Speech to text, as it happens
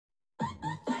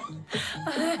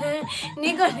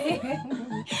Hindi ko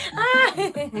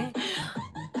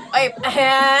Ay,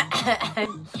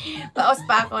 paos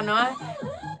pa ako, no?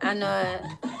 Ano,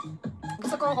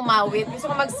 gusto kong umawit. Gusto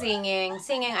kong mag-singing.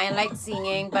 Singing, I like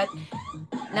singing. But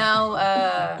now,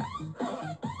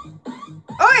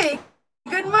 Oy!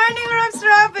 Good morning, Robs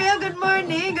Rafael. Good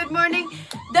morning. Good morning.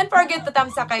 Don't forget to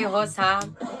thumbs up kay host, ha?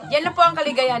 Yan lang po ang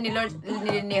kaligayahan ni Lord,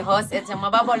 ni host. It's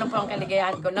mababaw lang po ang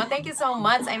kaligayahan ko, no? Thank you so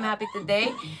much. I'm happy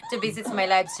today to visit my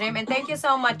live stream. And thank you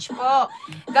so much po.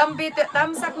 Gambit,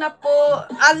 thumbs up na po.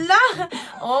 Allah!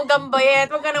 Oh,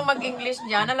 gambayet. Huwag ka nang mag-English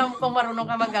dyan. Alam ko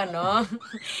marunong ka mag-ano.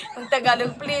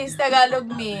 Mag-Tagalog, please. Tagalog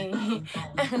me.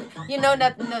 You know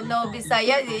that no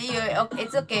Bisaya.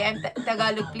 It's okay. I'm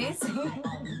Tagalog, please.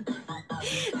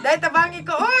 Dahil tabangi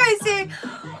ko, oy, si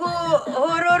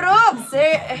Robs,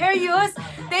 here yous.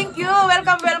 Thank you.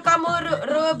 Welcome,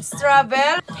 Robs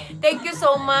Travel. Thank you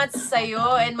so much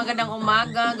sa'yo and magandang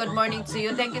umaga. Good morning to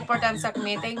you. Thank you for thumbs up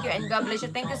me. Thank you and God bless you.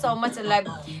 Thank you so much sa live.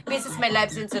 This is my live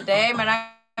since today.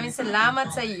 Maraming salamat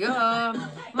sa iyo.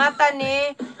 Mata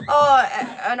ni,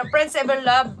 Prince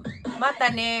Everlove.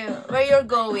 Mata ni, where you're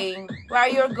going?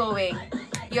 Where you're going?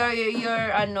 You're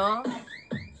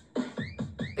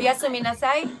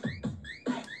Yasuminasay?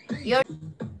 You're...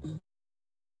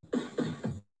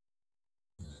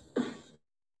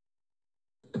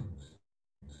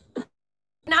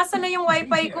 Nasa na yung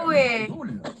wifi ko eh.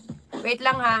 Wait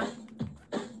lang ha.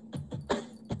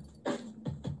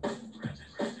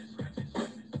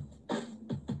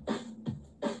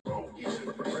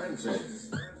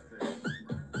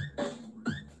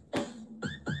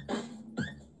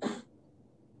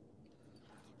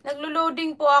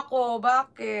 Naglo-loading po ako.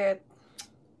 Bakit?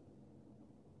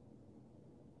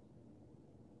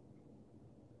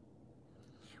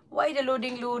 Why the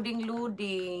loading?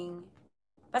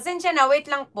 Pasensya na,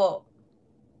 wait lang po.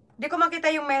 Hindi ko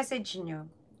makita yung message nyo.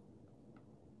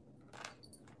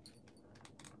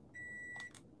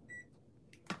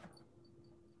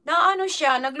 Na ano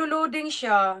siya, naglo-loading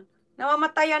siya.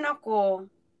 Namamatayan ako.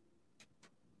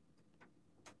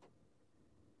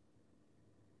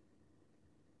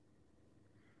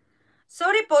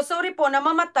 Sorry po,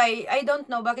 namamatay. I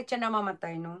don't know bakit siya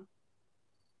namamatay, no?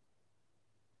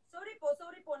 Sorry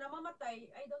po, namamatay.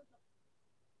 I don't know.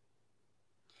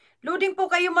 Loading po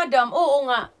kayo, madam. Oo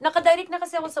nga. Nakadirect na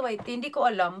kasi ako sa YT. Hindi ko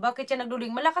alam bakit siya nagloading.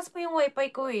 Malakas po yung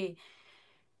wifi ko eh.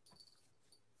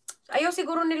 Ayaw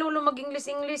siguro ni Lolo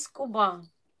mag-English ko ba?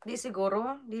 Di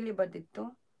siguro. Dili ba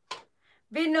dito?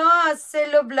 Binos,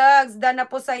 Hello Vlogs, dana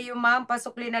po sa iyo ma'am,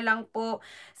 pasukli na lang po.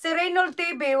 Si Reynold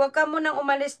TV, wag ka munang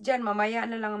umalis dyan, mamaya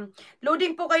na lang.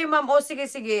 Loading po kayo ma'am, o sige,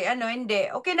 ano,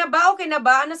 hindi. Okay na ba?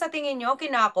 Ano sa tingin nyo?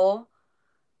 Okay na ako?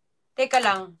 Teka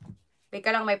lang,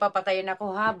 may papatayin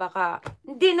ako ha, baka,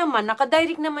 hindi naman,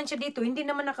 nakadirect naman siya dito, hindi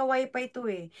naman naka-wifi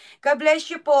to eh. God bless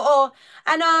you po,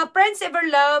 Friends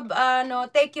Everlove,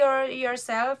 take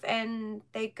yourself and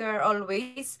take care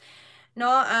always. No,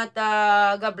 at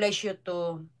God bless you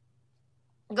too.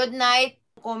 Good night,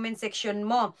 comment section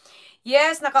mo.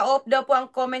 Yes, naka-off daw po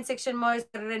ang comment section mo,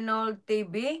 Reynold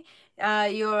TV.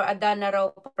 You're Adana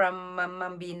raw from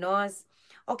Mambinos.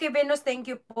 Okay, Venus, thank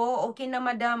you po. Okay na,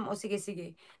 madam. O, sige.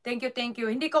 Thank you.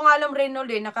 Hindi ko nga alam,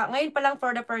 Reynold, eh. Ngayon pa lang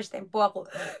for the first time po ako.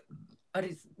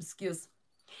 Excuse.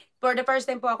 For the first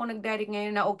time po ako nag-direct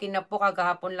ngayon na okay na po.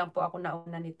 Kagahapon lang po ako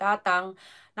nauna ni Tatang.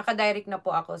 Naka-direct na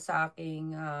po ako sa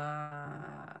aking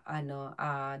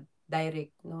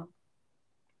direct, no?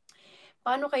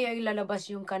 Paano kaya ilalabas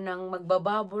yung kanang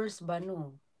magbabubbles ba,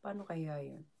 no? Paano kaya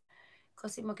yun?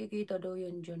 Kasi makikita daw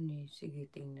yun dyan eh. Sige,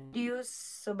 tingnan. Dios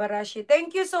Sobarashi.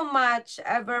 Thank you so much.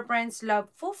 Ever Friends Love.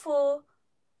 Fufu.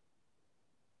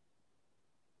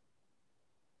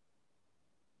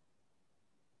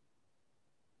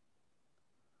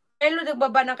 Hello,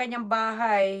 nagbaba ng kanyang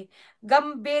bahay.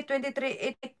 Gambi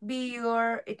 23,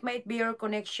 it might be your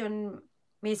connection,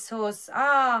 Miss Host.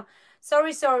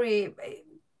 Sorry.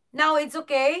 Now it's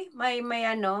okay. My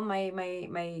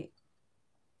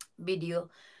video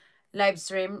live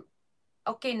stream.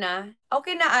 Okay na.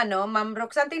 Okay na Ma'am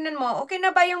Roxanne, tingnan mo. Okay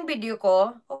na ba yung video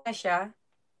ko? Okay na siya.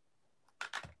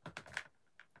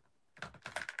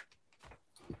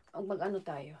 Mag-ano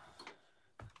tayo?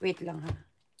 Wait lang ha.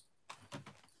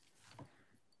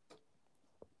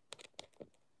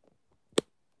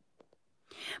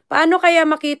 Paano kaya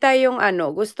makita yung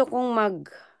gusto kong